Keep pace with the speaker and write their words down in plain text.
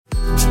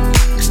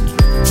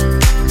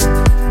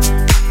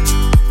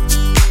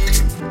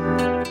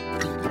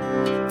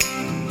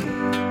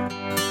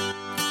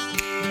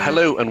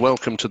Hello and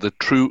welcome to the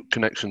True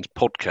Connections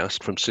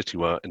podcast from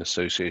Citywire in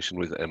association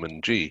with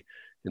M&G.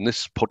 In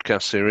this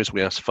podcast series,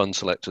 we ask fund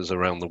selectors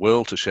around the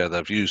world to share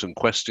their views and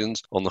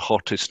questions on the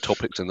hottest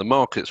topics in the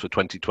markets for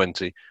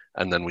 2020,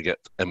 and then we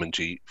get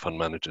M&G fund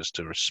managers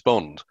to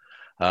respond.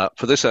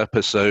 For this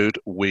episode,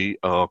 we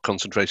are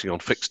concentrating on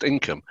fixed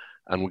income,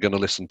 and we're going to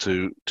listen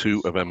to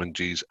two of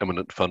M&G's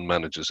eminent fund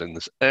managers in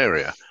this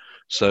area.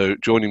 So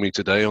joining me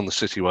today on the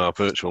Citywire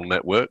virtual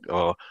network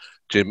are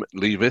Jim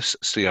Leaviss,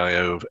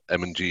 CIO of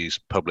M&G's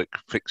public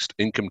fixed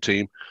income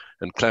team,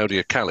 and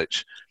Claudia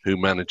Calich, who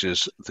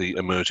manages the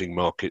Emerging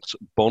Markets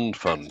Bond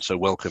Fund. So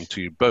welcome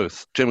to you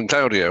both. Jim and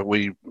Claudia,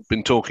 we've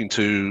been talking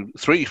to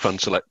three fund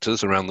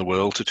selectors around the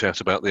world to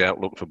chat about the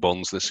outlook for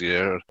bonds this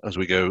year as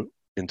we go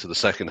into the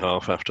second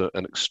half after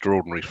an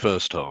extraordinary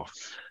first half.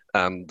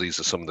 And these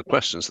are some of the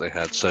questions they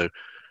had. So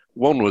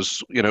one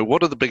was,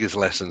 what are the biggest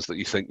lessons that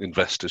you think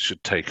investors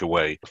should take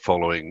away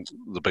following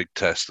the big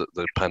test that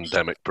the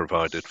pandemic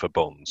provided for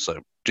bonds? So,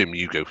 Jim,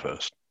 you go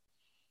first.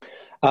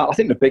 I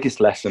think the biggest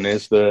lesson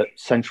is that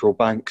central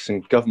banks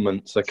and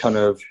governments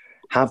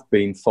have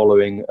been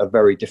following a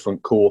very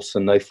different course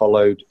than they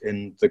followed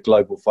in the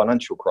global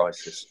financial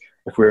crisis.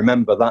 If we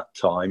remember that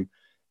time,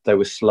 they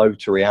were slow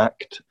to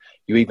react.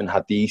 You even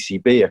had the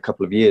ECB a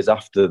couple of years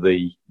after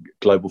the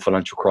global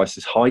financial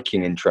crisis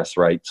hiking interest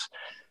rates.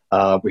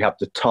 We have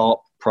the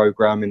TARP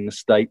program in the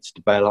States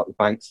to bail out the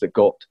banks that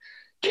got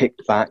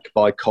kicked back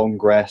by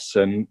Congress.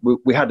 And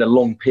we had a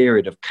long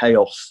period of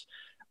chaos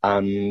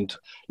and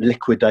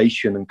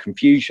liquidation and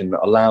confusion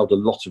that allowed a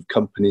lot of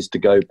companies to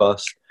go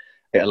bust.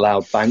 It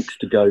allowed banks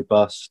to go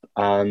bust,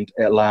 and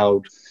it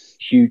allowed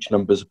huge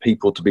numbers of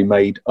people to be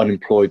made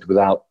unemployed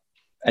without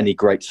any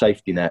great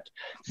safety net.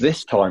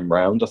 This time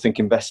round, I think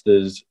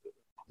investors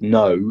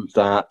know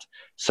that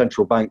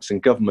central banks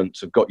and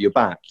governments have got your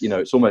back.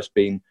 It's almost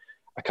been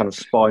a kind of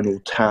spinal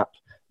tap,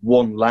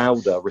 one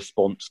louder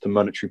response to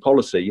monetary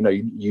policy.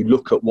 You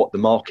look at what the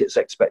market's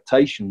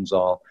expectations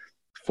are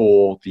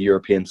for the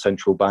European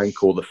Central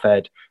Bank or the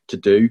Fed to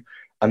do,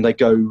 and they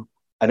go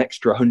an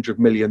extra $100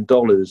 million,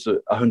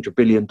 $100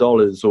 billion,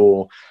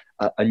 or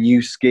a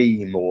new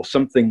scheme or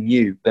something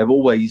new. They've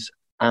always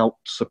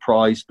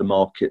out-surprised the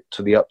market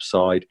to the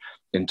upside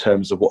in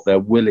terms of what they're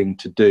willing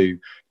to do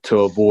to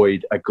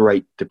avoid a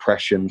Great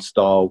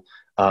Depression-style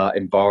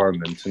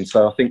environment. And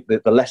so I think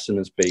that the lesson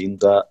has been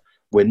that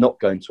we're not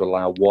going to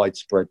allow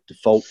widespread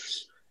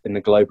defaults in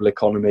the global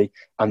economy,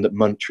 and that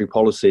monetary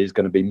policy is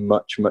going to be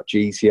much, much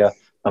easier,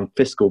 and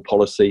fiscal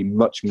policy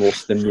much more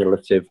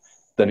stimulative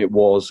than it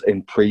was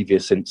in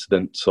previous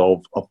incidents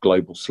of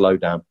global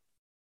slowdown.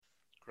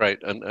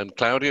 Great. And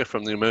Claudia,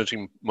 from the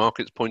emerging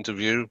markets point of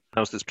view,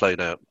 how's this played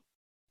out?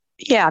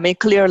 Yeah,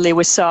 clearly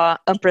we saw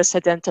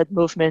unprecedented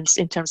movements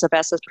in terms of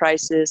asset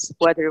prices,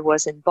 whether it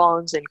was in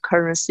bonds and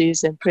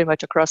currencies and pretty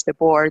much across the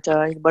board.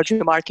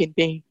 Emerging market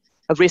being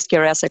a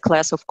riskier asset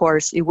class, of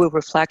course, it will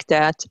reflect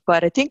that.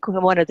 But I think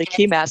one of the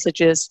key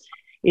messages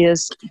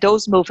is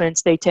those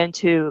movements, they tend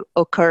to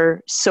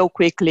occur so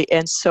quickly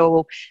and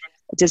so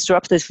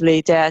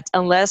disruptively that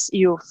unless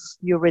you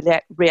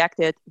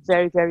reacted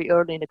very, very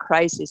early in the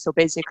crisis, so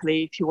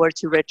basically if you were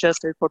to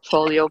readjust your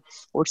portfolio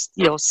or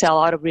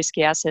sell out of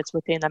risky assets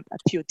within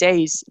a few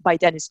days, by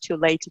then it's too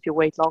late if you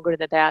wait longer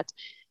than that.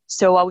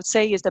 So I would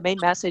say the main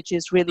message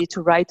is really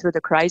to ride through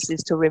the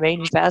crisis, to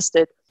remain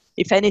invested.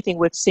 If anything,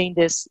 we've seen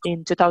this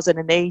in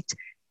 2008.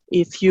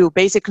 If you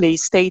basically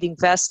stayed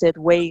invested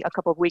a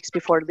couple of weeks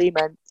before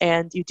Lehman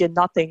and you did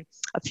nothing,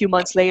 a few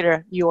months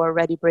later, you are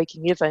already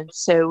breaking even.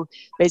 So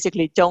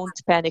basically, don't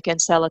panic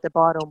and sell at the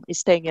bottom,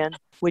 staying in,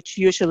 which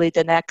usually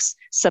the next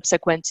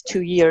subsequent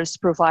 2 years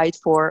provide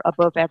for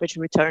above average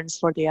returns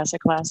for the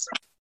asset class.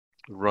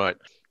 Right.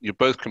 You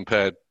both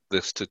compared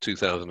this to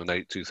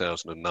 2008,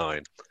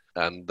 2009,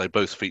 and they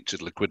both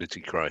featured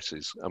liquidity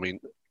crises.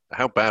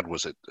 How bad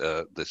was it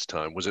this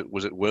time? Was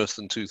it worse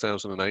than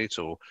 2008?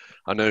 Or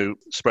I know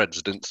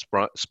spreads didn't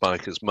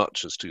spike as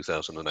much as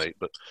 2008,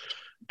 but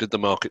did the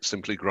market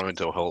simply grind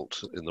to a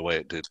halt in the way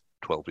it did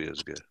 12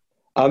 years ago?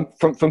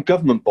 From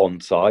government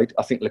bond side,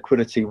 I think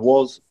liquidity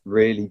was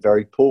really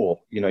very poor.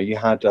 You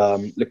had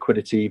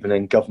liquidity even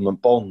in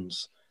government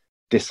bonds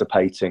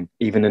dissipating,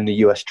 even in the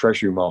US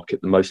Treasury market,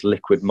 the most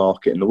liquid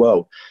market in the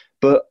world.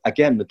 But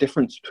again, the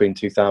difference between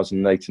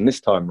 2008 and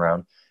this time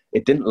round,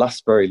 it didn't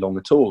last very long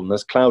at all. And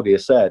as Claudia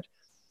said,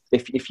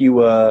 if you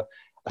were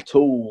at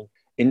all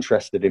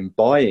interested in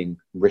buying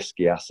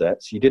risky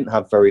assets, you didn't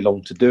have very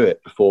long to do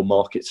it before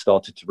markets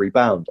started to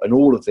rebound. And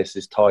all of this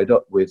is tied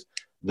up with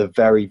the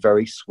very,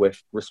 very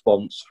swift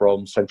response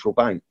from central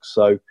banks.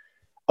 So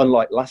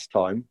unlike last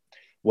time,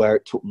 where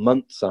it took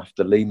months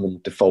after Lehman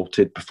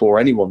defaulted before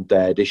anyone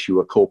dared issue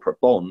a corporate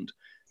bond,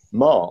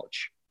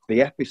 March,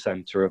 the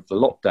epicenter of the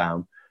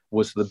lockdown,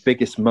 was the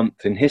biggest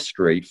month in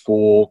history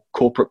for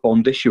corporate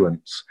bond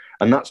issuance.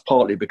 And that's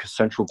partly because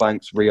central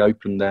banks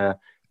reopened their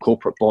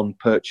corporate bond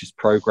purchase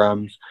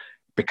programs,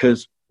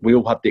 because we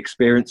all had the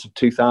experience of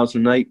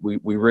 2008.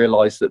 We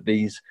realized that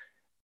these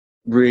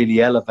really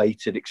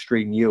elevated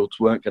extreme yields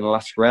weren't going to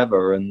last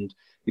forever. And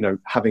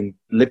having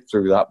lived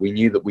through that, we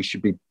knew that we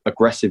should be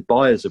aggressive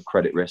buyers of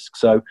credit risk.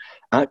 So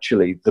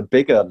actually, the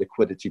bigger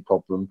liquidity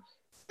problem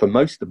for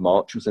most of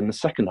March was in the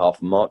second half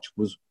of March,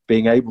 was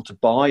being able to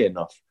buy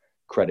enough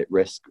credit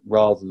risk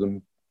rather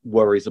than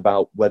worries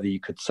about whether you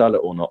could sell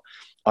it or not.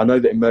 I know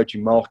that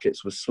emerging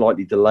markets was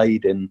slightly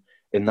delayed in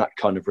that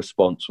kind of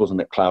response,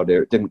 wasn't it,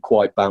 Claudia? It didn't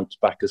quite bounce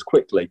back as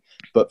quickly.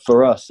 But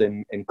for us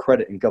in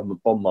credit and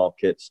government bond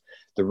markets,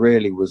 there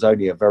really was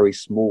only a very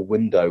small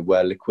window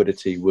where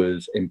liquidity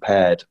was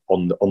impaired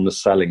on the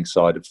selling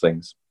side of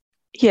things.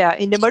 Yeah,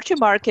 in the emerging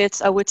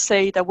markets, I would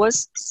say there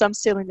was some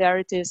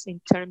similarities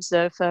in terms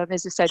of,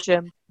 as you said,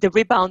 Jim, the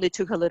rebound, it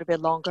took a little bit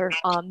longer.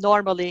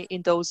 Normally,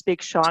 in those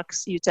big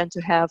shocks, you tend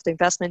to have the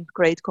investment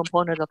grade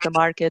component of the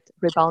market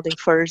rebounding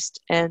first,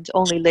 and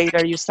only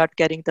later you start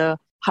getting the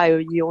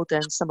higher yield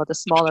and some of the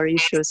smaller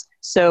issues.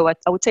 So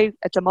I would say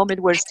at the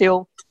moment, we're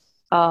still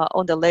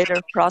on the later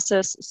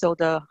process. So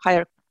the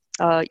higher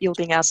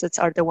yielding assets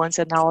are the ones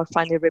that now are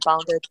finally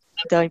rebounded.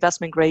 The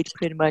investment grade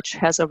pretty much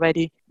has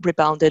already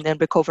rebounded and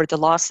recovered the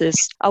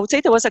losses. I would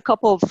say there was a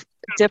couple of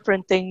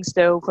different things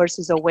though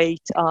versus a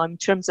weight in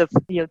terms of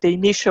the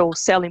initial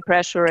selling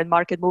pressure and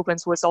market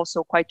movements was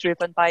also quite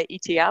driven by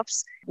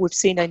ETFs. We've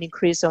seen an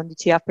increase on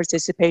ETF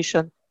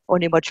participation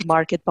on emerging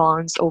market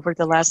bonds over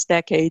the last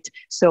decade.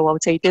 So I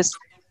would say this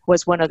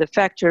was one of the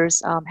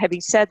factors.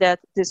 Having said that,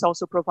 this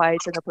also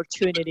provides an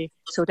opportunity.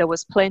 So there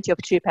was plenty of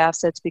cheap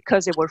assets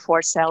because there were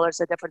forced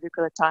sellers at that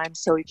particular time.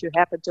 So if you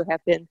happen to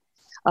have been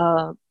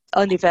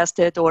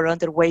uninvested or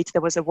underweight,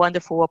 there was a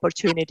wonderful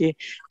opportunity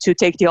to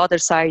take the other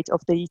side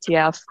of the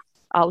ETF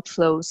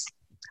outflows.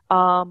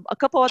 A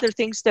couple other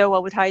things, though, I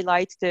would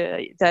highlight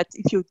that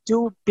if you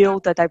do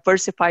build a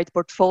diversified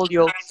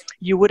portfolio,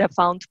 you would have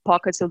found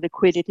pockets of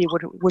liquidity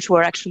which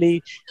were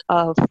actually,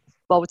 I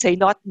would say,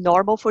 not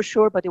normal for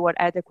sure, but they were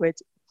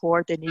adequate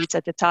for the needs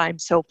at the time.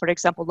 So, for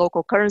example,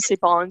 local currency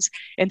bonds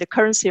and the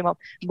currency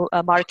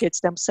markets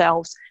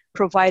themselves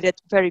provided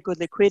very good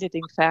liquidity,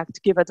 in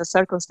fact, given the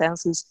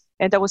circumstances.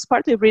 And that was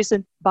partly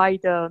reasoned by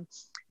the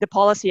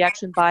policy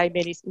action by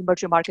many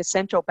emerging market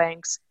central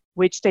banks,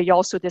 which they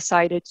also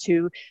decided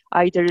to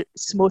either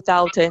smooth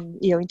out and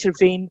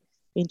intervene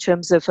in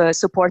terms of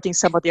supporting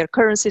some of their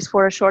currencies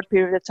for a short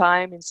period of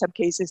time. In some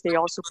cases, they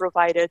also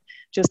provided,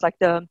 just like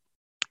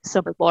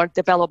some of the more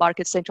developed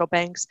market central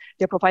banks,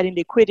 they're providing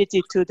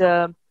liquidity to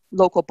the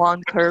local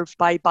bond curve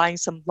by buying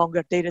some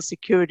longer dated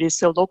securities.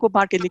 So local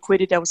market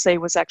liquidity, I would say,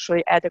 was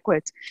actually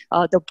adequate.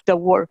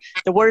 The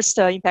worst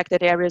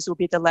impacted areas will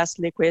be the less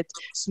liquid,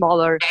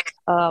 smaller,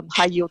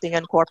 high yielding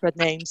and corporate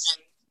names.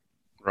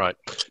 Right.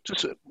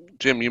 Just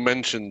Jim, you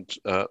mentioned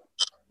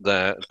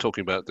there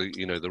talking about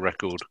the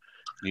record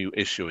new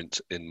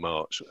issuance in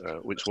March,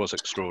 which was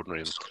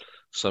extraordinary, and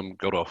some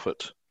got off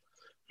at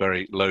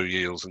very low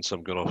yields and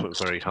some got off at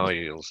very high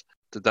yields.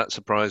 Did that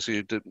surprise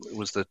you?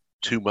 Was there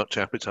too much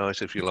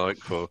appetite, if you like,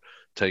 for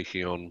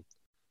taking on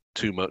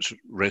too much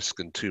risk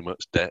and too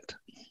much debt?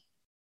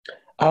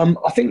 I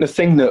think the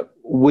thing that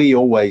we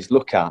always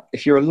look at,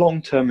 if you're a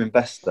long-term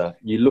investor,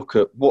 you look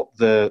at what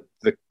the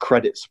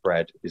credit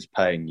spread is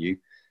paying you,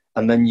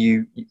 and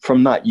then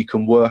from that you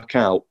can work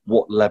out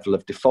what level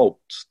of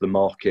defaults the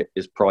market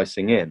is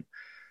pricing in.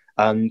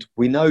 And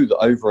we know that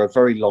over a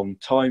very long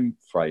time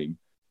frame,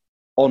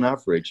 on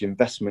average,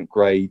 investment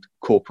grade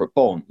corporate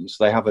bonds,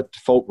 they have a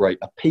default rate,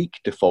 a peak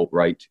default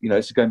rate.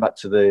 It's going back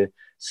to the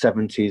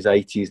 70s,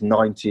 80s,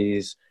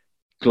 90s,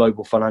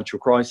 global financial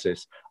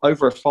crisis.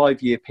 Over a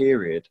 5-year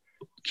period,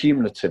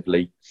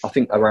 cumulatively, I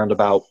think around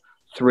about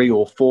 3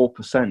 or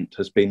 4%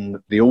 has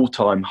been the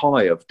all-time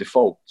high of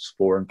defaults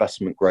for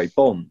investment grade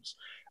bonds.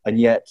 And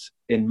yet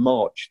in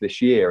March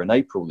this year and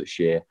April this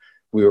year,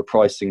 we were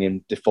pricing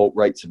in default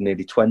rates of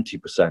nearly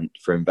 20%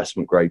 for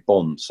investment grade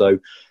bonds. So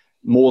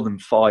more than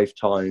 5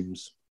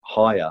 times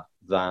higher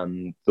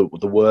than the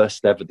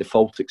worst ever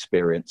default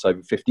experience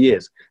over 50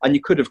 years. And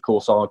you could, of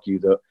course, argue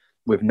that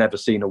we've never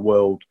seen a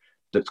world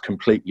that's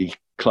completely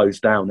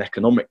closed down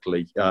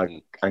economically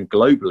and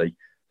globally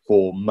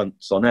for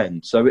months on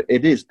end. So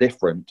it is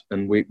different,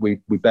 and we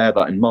bear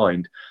that in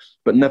mind.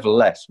 But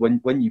nevertheless,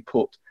 when you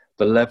put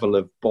the level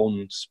of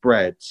bond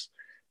spreads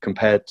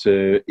compared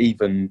to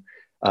even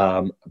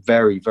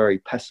very, very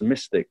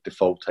pessimistic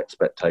default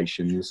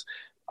expectations,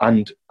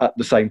 and at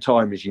the same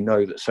time, as you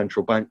know, that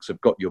central banks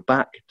have got your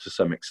back to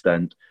some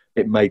extent,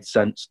 it made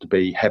sense to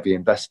be heavy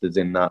investors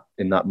in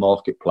that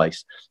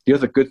marketplace. The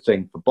other good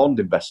thing for bond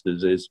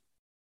investors is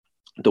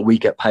that we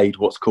get paid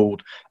what's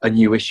called a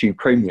new issue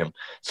premium.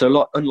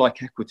 So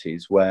unlike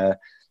equities, where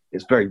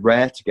it's very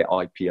rare to get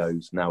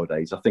IPOs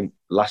nowadays, I think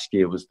last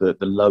year was the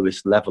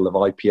lowest level of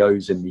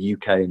IPOs in the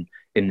UK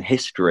in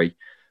history.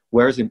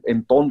 Whereas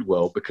in bond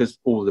world, because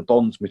all the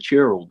bonds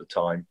mature all the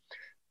time,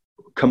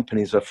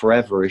 companies are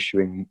forever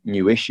issuing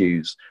new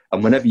issues.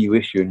 And whenever you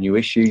issue a new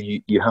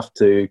issue, you have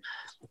to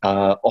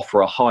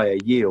offer a higher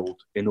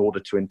yield in order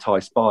to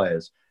entice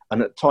buyers.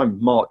 And at the time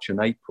of March and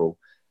April,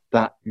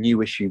 that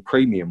new issue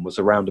premium was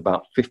around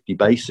about 50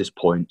 basis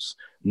points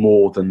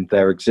more than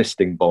their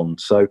existing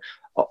bonds. So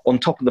on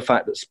top of the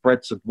fact that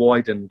spreads have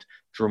widened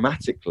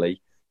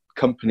dramatically,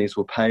 companies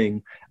were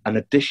paying an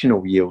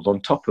additional yield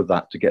on top of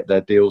that to get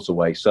their deals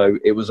away. So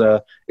it was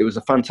a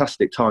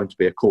fantastic time to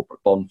be a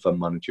corporate bond fund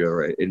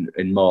manager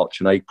in March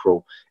and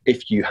April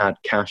if you had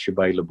cash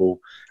available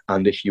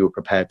and if you were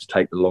prepared to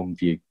take the long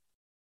view.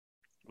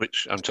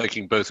 Which I'm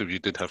taking both of you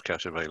did have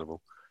cash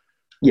available.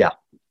 Yeah.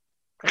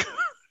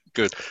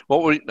 Good. A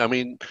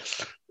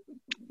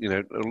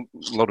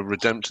lot of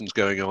redemptions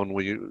going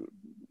on.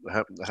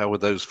 How were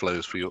those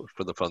flows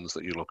for the funds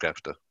that you look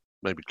after?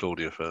 Maybe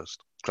Claudia first.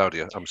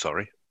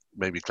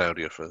 Maybe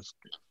Claudia first.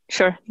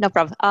 Sure, no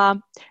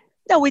problem.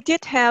 No, we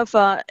did have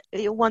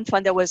one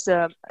fund that was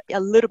a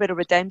little bit of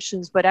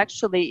redemptions, but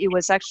actually it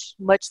was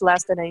much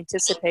less than I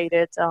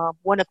anticipated.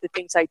 One of the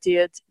things I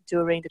did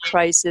during the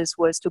crisis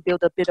was to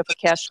build a bit of a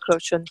cash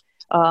cushion,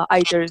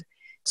 either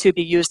to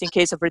be used in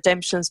case of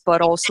redemptions, but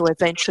also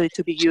eventually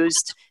to be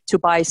used to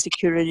buy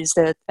securities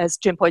that, as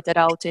Jim pointed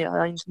out,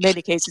 in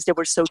many cases they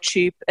were so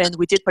cheap, and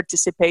we did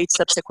participate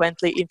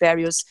subsequently in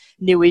various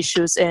new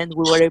issues, and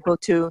we were able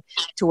to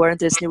earn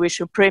this new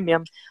issue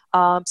premium.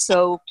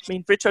 So,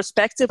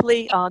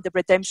 retrospectively, the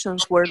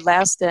redemptions were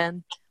less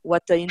than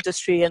what the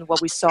industry and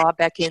what we saw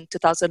back in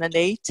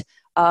 2008.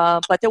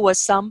 But there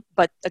was some,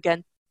 but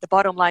again, the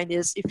bottom line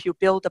is if you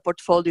build a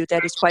portfolio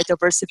that is quite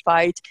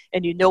diversified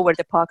and you know where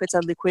the pockets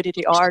of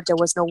liquidity are, there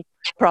was no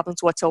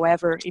problems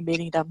whatsoever in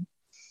meeting them.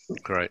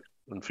 Great.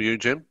 And for you,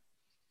 Jim?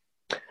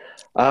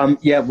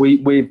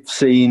 We've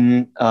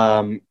seen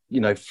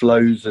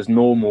flows as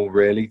normal.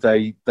 Really,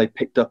 they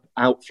picked up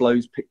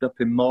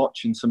in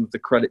March in some of the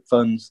credit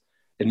funds,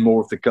 in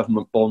more of the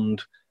government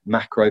bond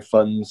macro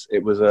funds.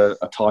 It was a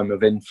time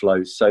of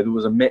inflows, so there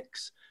was a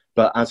mix.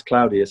 But as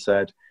Claudia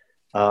said,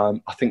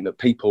 I think that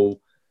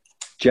people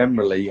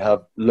generally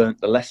have learnt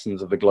the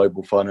lessons of the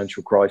global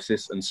financial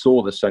crisis and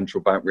saw the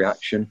central bank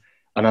reaction.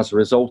 And as a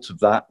result of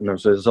that, and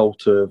as a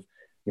result of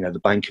the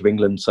Bank of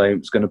England saying it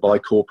was going to buy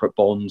corporate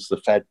bonds, the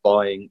Fed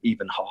buying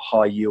even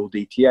high yield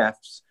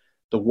ETFs,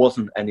 there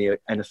wasn't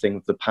anything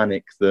of the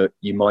panic that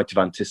you might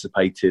have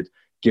anticipated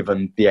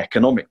given the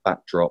economic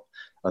backdrop.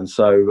 And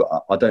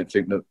so I don't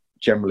think that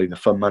generally the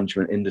fund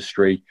management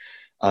industry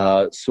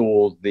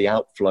saw the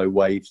outflow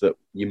wave that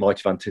you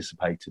might have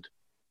anticipated.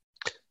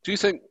 Do you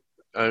think,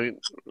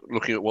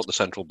 looking at what the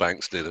central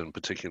banks did, and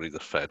particularly the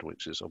Fed,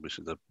 which is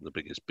obviously the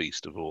biggest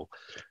beast of all,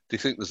 do you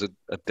think there's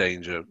a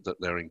danger that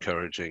they're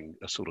encouraging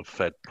a sort of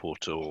Fed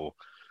put or,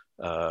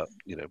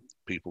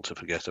 people to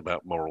forget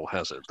about moral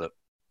hazard, that,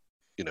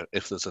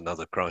 if there's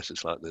another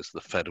crisis like this,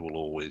 the Fed will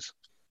always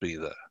be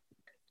there?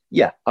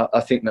 Yeah, I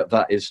think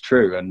that is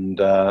true.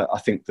 And I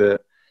think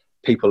that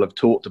people have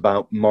talked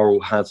about moral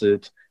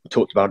hazard. We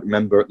talked about,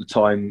 remember, at the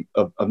time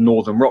of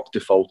Northern Rock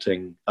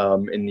defaulting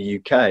in the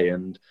UK,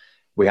 and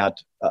we had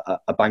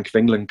a Bank of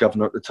England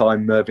governor at the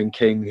time, Mervyn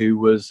King, who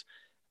was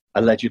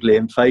allegedly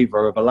in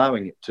favour of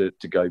allowing it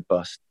to go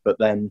bust. But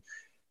then,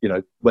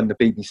 when the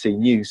BBC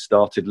News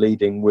started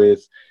leading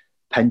with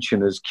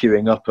pensioners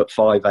queuing up at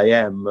 5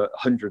 a.m,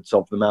 hundreds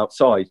of them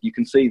outside, you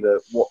can see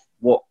that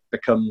what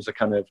becomes a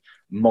kind of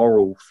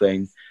moral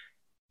thing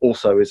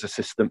also is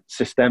a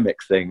systemic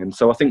thing. And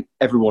so I think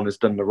everyone has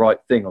done the right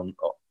thing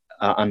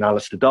and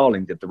Alistair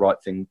Darling did the right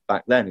thing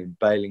back then in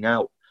bailing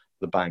out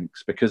the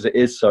banks, because it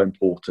is so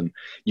important.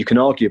 You can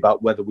argue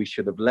about whether we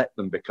should have let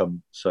them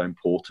become so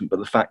important, but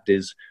the fact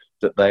is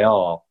that they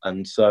are.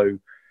 And so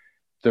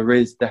there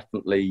is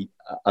definitely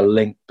a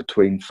link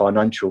between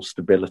financial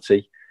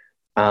stability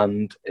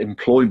and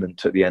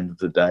employment at the end of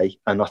the day.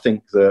 And I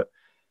think that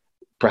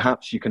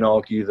perhaps you can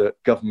argue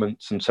that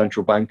governments and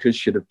central bankers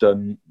should have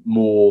done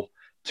more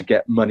to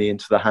get money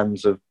into the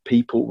hands of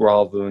people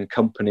rather than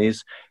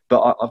companies.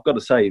 But I've got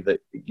to say that,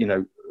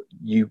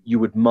 you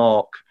would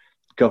mark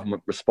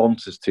government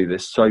responses to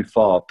this so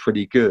far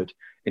pretty good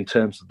in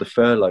terms of the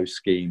furlough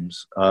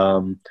schemes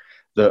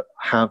that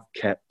have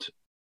kept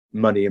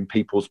money in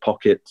people's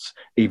pockets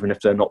even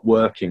if they're not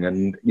working.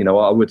 And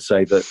I would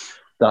say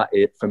that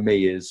it for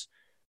me is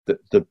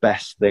the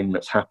best thing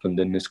that's happened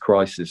in this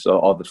crisis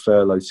are the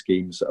furlough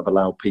schemes that have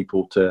allowed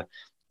people to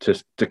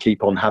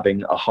keep on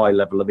having a high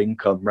level of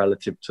income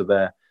relative to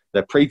their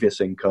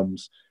previous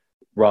incomes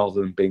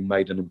rather than being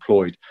made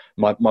unemployed.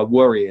 My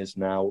worry is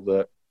now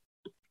that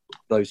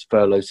those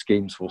furlough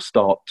schemes will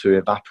start to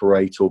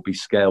evaporate or be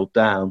scaled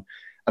down.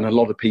 And a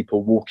lot of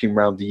people walking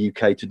around the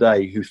UK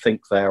today who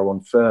think they are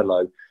on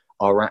furlough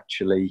are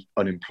actually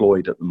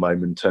unemployed at the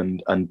moment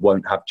and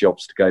won't have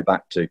jobs to go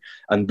back to.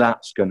 And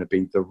that's going to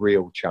be the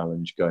real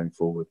challenge going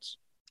forwards.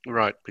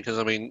 Right, because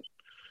I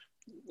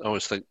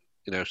always think,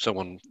 if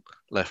someone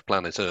left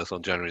planet Earth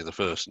on January the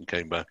 1st and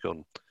came back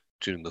on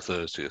June the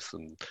 30th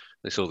and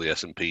they saw the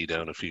S&P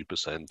down a few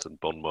percent and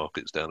bond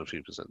markets down a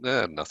few percent,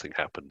 nothing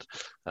happened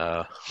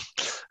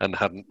and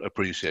hadn't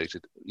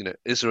appreciated.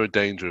 Is there a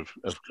danger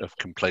of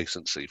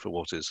complacency for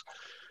what is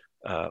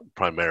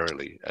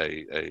primarily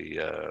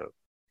a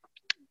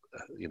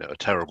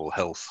terrible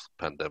health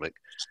pandemic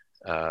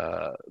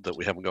that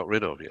we haven't got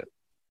rid of yet?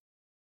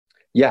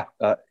 Yeah,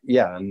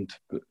 and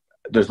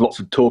there's lots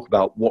of talk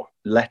about what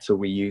letter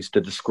we use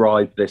to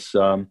describe this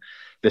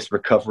this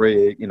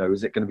recovery. You know,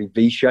 is it going to be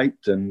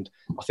V-shaped? And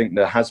I think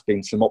there has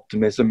been some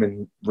optimism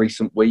in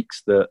recent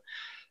weeks that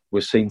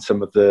we've seen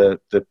some of the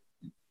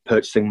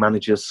purchasing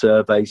managers'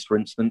 surveys, for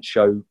instance,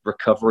 show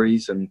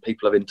recoveries, and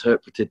people have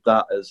interpreted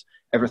that as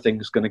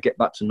everything's going to get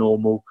back to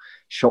normal,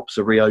 shops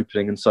are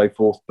reopening and so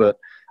forth. But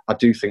I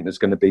do think there's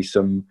going to be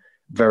some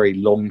very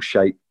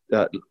long-term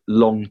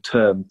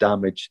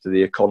damage to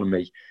the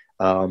economy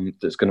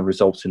that's going to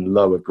result in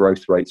lower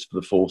growth rates for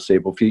the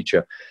foreseeable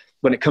future.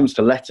 When it comes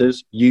to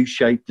letters,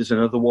 U-shaped is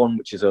another one,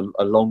 which is a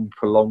long,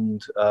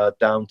 prolonged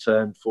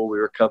downturn before we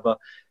recover.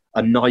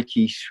 A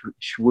Nike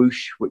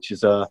swoosh, which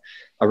is a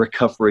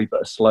recovery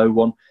but a slow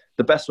one.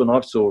 The best one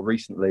I've saw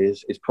recently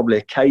is probably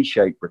a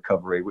K-shaped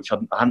recovery, which I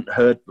hadn't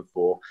heard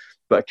before.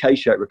 But a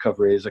K-shaped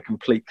recovery is a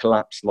complete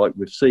collapse like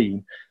we've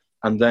seen,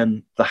 and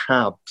then the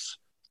haves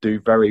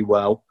do very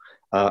well,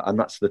 and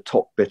that's the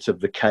top bit of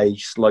the K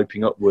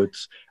sloping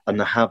upwards, and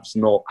the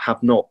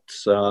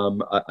have-nots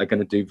are going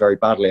to do very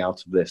badly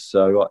out of this.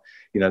 So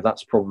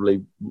that's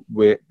probably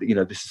where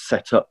this is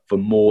set up for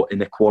more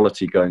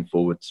inequality going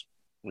forwards,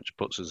 which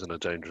puts us in a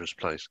dangerous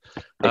place.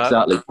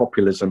 Exactly,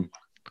 populism.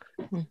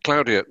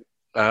 Claudia,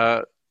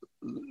 where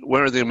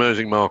are the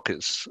emerging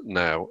markets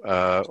now?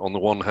 On the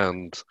one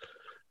hand,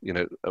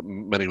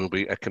 many will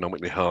be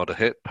economically harder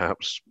hit,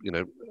 perhaps,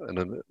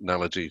 an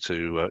analogy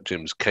to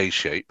Jim's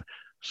K-shape.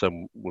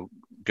 Some will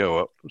go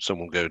up, some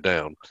will go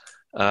down.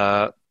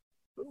 How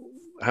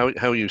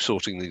are you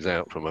sorting these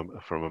out from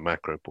a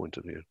macro point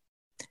of view?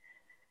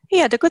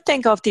 Yeah, the good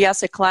thing of the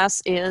asset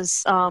class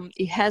is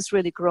it has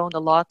really grown a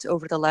lot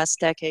over the last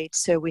decade.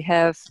 So we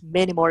have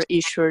many more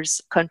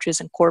issuers,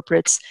 countries, and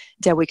corporates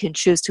that we can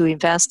choose to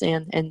invest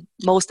in, and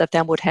most of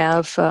them would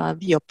have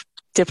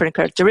different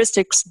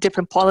characteristics,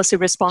 different policy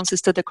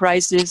responses to the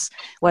crisis,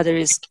 whether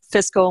it's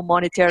fiscal,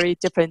 monetary,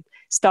 different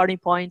starting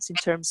points in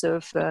terms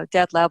of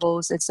debt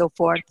levels and so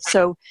forth.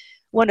 So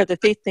one of the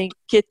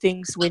key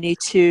things we need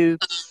to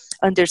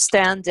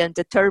understand and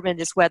determine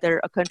is whether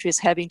a country is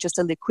having just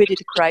a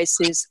liquidity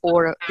crisis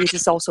or it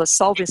is also a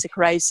solvency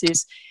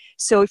crisis.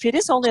 So if it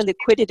is only a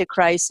liquidity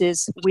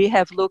crisis, we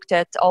have looked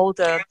at all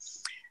the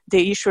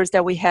issues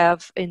that we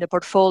have in the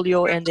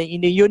portfolio and in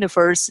the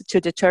universe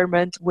to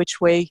determine which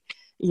way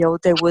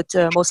they would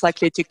most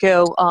likely to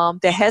go.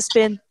 There has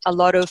been a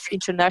lot of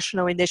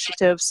international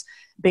initiatives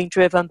being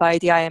driven by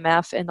the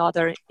IMF and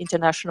other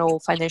international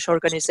financial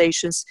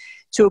organizations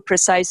to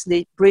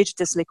precisely bridge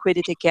this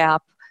liquidity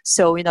gap.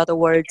 So in other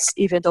words,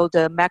 even though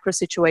the macro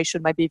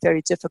situation might be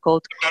very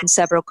difficult in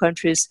several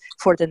countries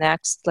for the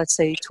next, let's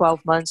say,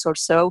 12 months or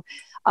so,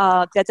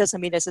 that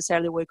doesn't mean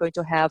necessarily we're going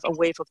to have a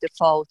wave of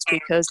defaults,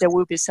 because there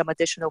will be some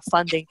additional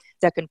funding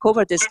that can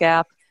cover this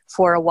gap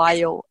for a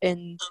while.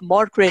 And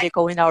more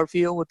critical in our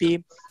view would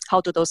be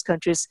how do those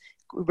countries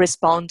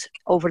respond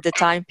over the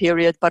time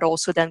period, but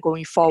also then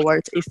going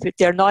forward. If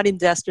they're not in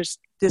distress,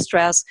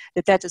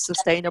 that debt is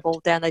sustainable,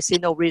 then I see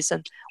no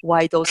reason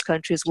why those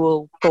countries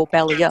will go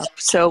belly up.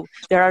 So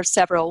there are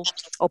several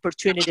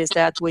opportunities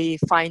that we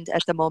find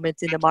at the moment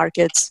in the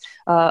markets.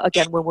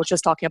 Again, when we're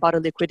just talking about a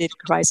liquidity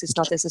crisis,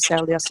 not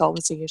necessarily a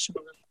solvency issue.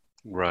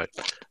 Right.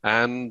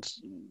 And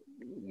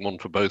one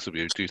for both of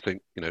you, do you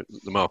think the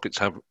markets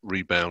have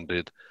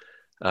rebounded,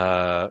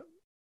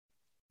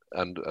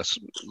 and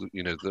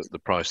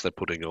the price they're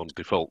putting on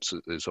defaults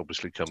has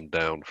obviously come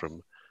down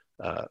from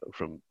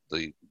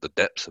the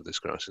depths of this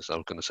crisis? I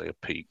was going to say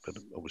a peak, but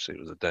obviously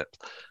it was a depth.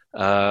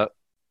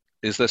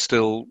 Is there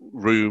still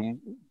room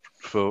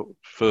for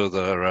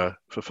further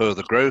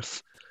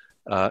growth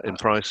in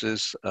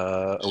prices?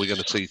 Are we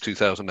going to see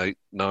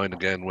 2008-9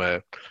 again,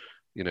 where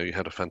you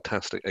had a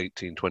fantastic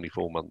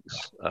 18-24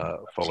 months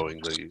following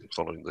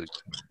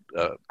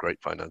the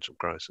great financial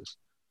crisis?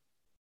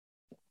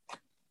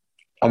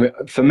 I mean,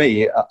 for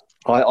me,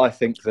 I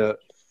think that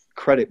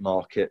credit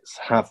markets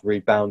have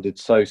rebounded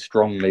so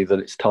strongly that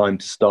it's time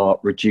to start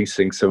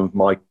reducing some of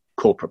my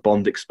corporate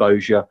bond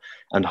exposure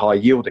and high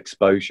yield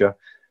exposure.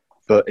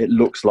 But it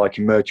looks like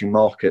emerging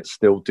markets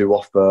still do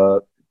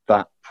offer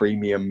that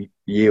premium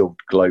yield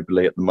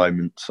globally at the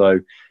moment.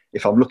 So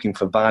if I'm looking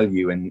for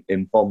value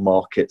in bond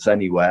markets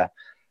anywhere,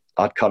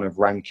 I'd kind of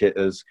rank it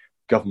as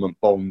government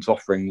bonds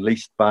offering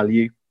least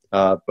value,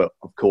 but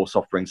of course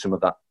offering some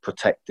of that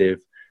protective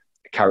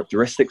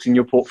characteristics in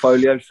your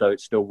portfolio. So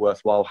it's still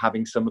worthwhile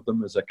having some of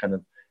them as a kind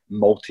of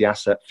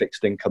multi-asset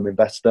fixed income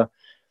investor.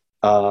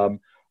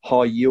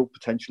 High yield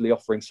potentially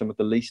offering some of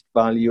the least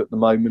value at the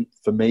moment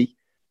for me.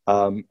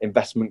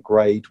 Investment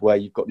grade, where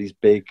you've got these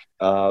big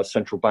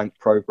central bank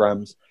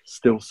programs,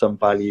 still some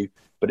value,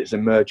 but it's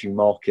emerging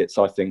markets,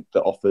 I think,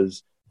 that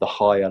offers the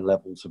higher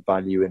levels of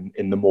value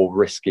in the more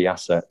risky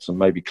assets. And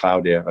maybe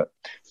Claudia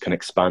can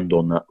expand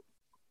on that.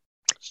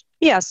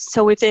 Yes,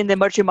 so within the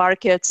emerging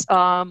markets,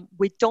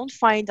 we don't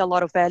find a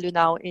lot of value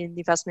now in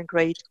investment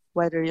grade,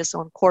 whether it's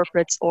on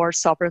corporates or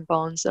sovereign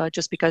bonds,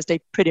 just because they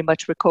pretty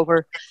much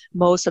recover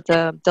most of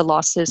the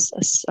losses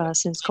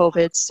since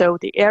COVID. So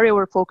the area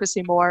we're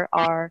focusing more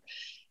are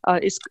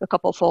is a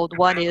couple-fold.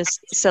 One is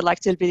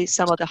selectively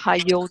some of the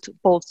high yield,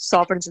 both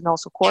sovereigns and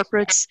also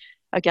corporates.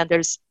 Again,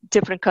 there's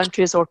different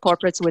countries or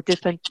corporates with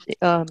different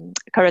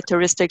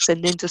characteristics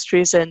and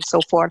industries and so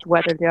forth,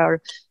 whether they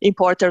are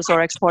importers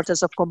or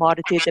exporters of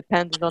commodity,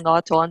 dependent or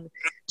not on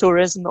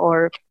tourism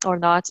or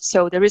not.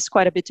 So there is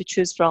quite a bit to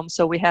choose from.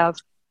 So we have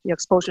the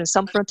exposure in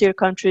some frontier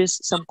countries,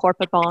 some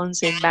corporate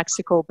bonds in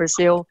Mexico,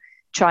 Brazil,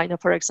 China,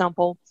 for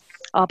example.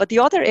 But the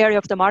other area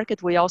of the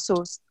market we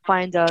also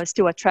find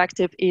still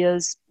attractive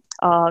is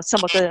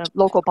some of the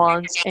local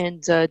bonds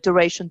and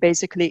duration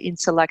basically in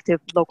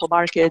selective local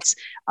markets.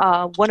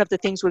 One of the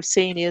things we've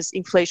seen is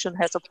inflation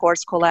has, of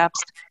course,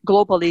 collapsed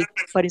globally,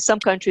 but in some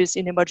countries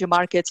in emerging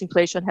markets,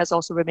 inflation has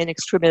also remained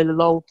extremely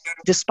low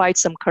despite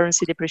some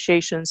currency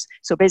depreciations.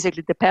 So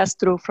basically the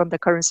pass-through from the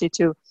currency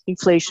to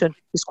inflation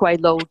is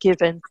quite low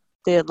given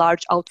the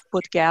large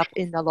output gap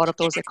in a lot of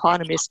those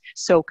economies.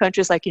 So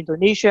countries like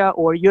Indonesia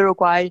or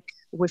Uruguay,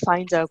 we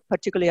find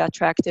particularly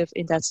attractive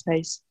in that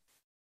space.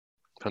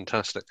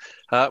 Fantastic.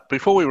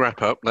 Before we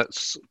wrap up,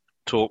 let's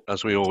talk,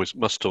 as we always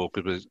must talk,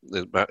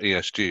 about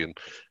ESG and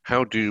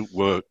how do you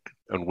work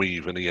and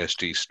weave an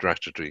ESG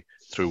strategy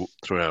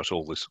throughout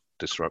all this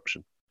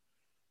disruption?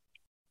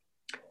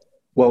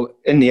 Well,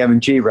 in the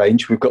M&G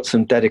range, we've got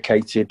some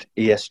dedicated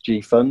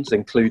ESG funds,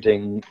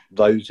 including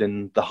those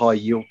in the high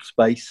yield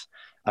space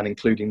and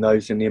including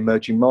those in the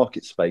emerging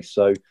market space.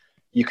 So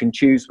you can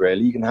choose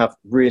really. You can have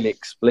really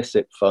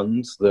explicit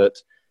funds that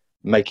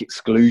make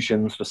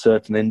exclusions for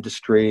certain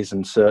industries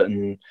and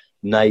certain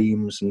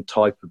names and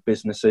type of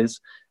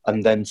businesses,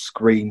 and then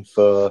screen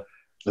for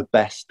the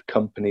best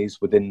companies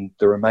within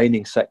the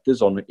remaining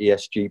sectors on an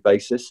ESG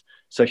basis.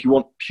 So if you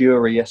want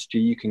pure ESG,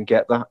 you can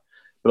get that.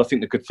 But I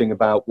think the good thing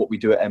about what we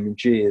do at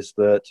M&G is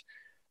that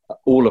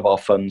all of our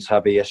funds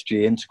have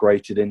ESG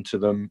integrated into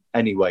them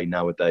anyway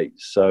nowadays.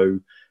 So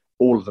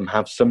all of them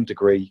have some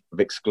degree of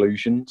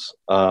exclusions.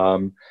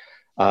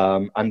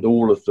 And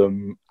all of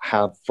them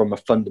have, from a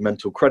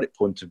fundamental credit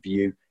point of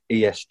view,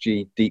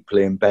 ESG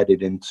deeply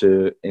embedded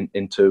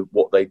into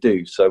what they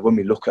do. So when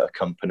we look at a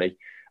company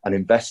and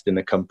invest in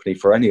a company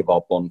for any of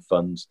our bond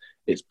funds,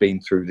 it's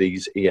been through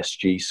these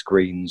ESG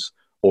screens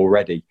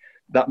already.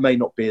 That may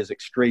not be as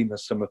extreme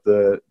as some of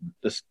the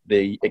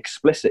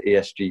explicit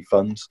ESG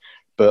funds,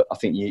 but I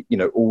think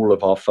all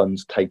of our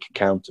funds take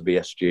account of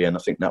ESG, and I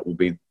think that will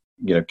be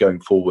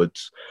going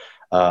forwards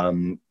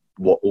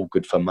what all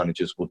good fund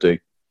managers will do.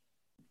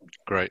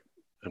 Great.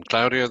 And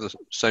Claudia, the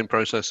same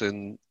process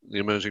in the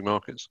emerging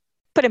markets?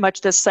 Pretty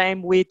much the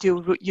same. We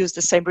do use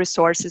the same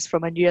resources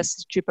from an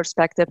ESG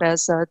perspective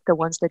as the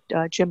ones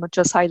that Jim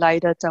just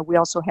highlighted. We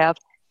also have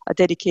a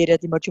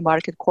dedicated emerging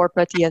market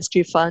corporate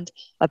ESG fund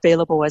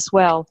available as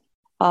well.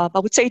 I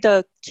would say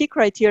the key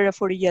criteria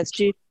for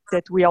ESG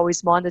that we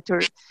always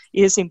monitor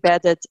is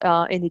embedded,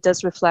 and it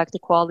does reflect the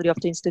quality of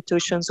the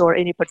institutions or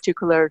any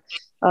particular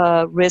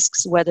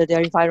risks, whether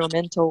they're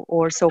environmental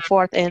or so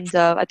forth. And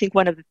I think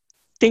one of the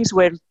things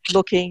we're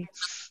looking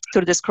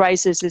through this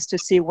crisis is to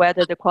see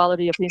whether the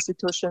quality of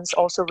institutions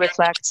also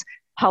reflects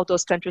how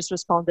those countries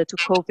responded to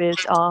COVID.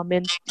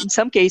 And in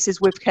some cases,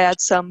 we've had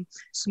some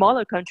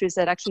smaller countries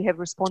that actually have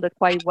responded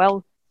quite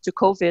well to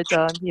COVID.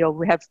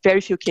 We have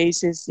very few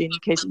cases in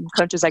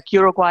countries like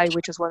Uruguay,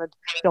 which is one of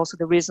also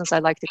the reasons I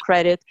like the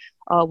credit.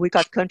 We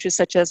got countries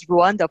such as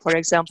Rwanda, for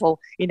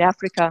example, in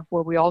Africa,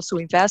 where we also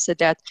invested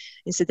that.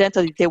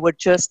 Incidentally, they were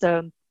just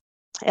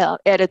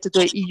added to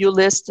the EU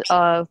list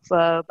of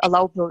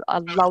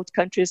allowed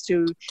countries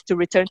to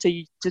return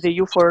to the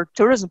EU for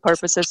tourism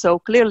purposes. So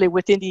clearly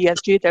within the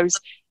ESG, there is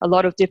a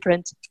lot of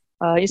different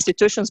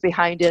institutions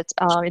behind it.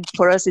 And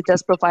for us, it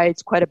does provide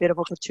quite a bit of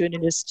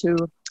opportunities to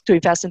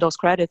invest in those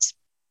credits.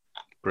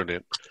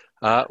 Brilliant.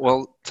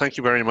 Well, thank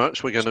you very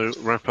much. We're going to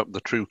wrap up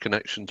the True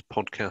Connections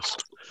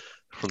podcast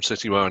from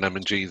Citywire and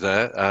M&G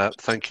there.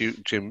 Thank you,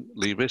 Jim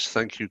Leaviss.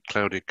 Thank you,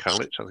 Claudia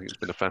Calich. I think it's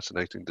been a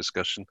fascinating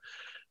discussion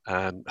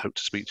and hope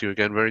to speak to you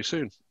again very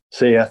soon.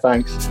 See ya.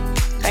 Thanks.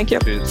 Thank you.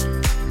 Cheers.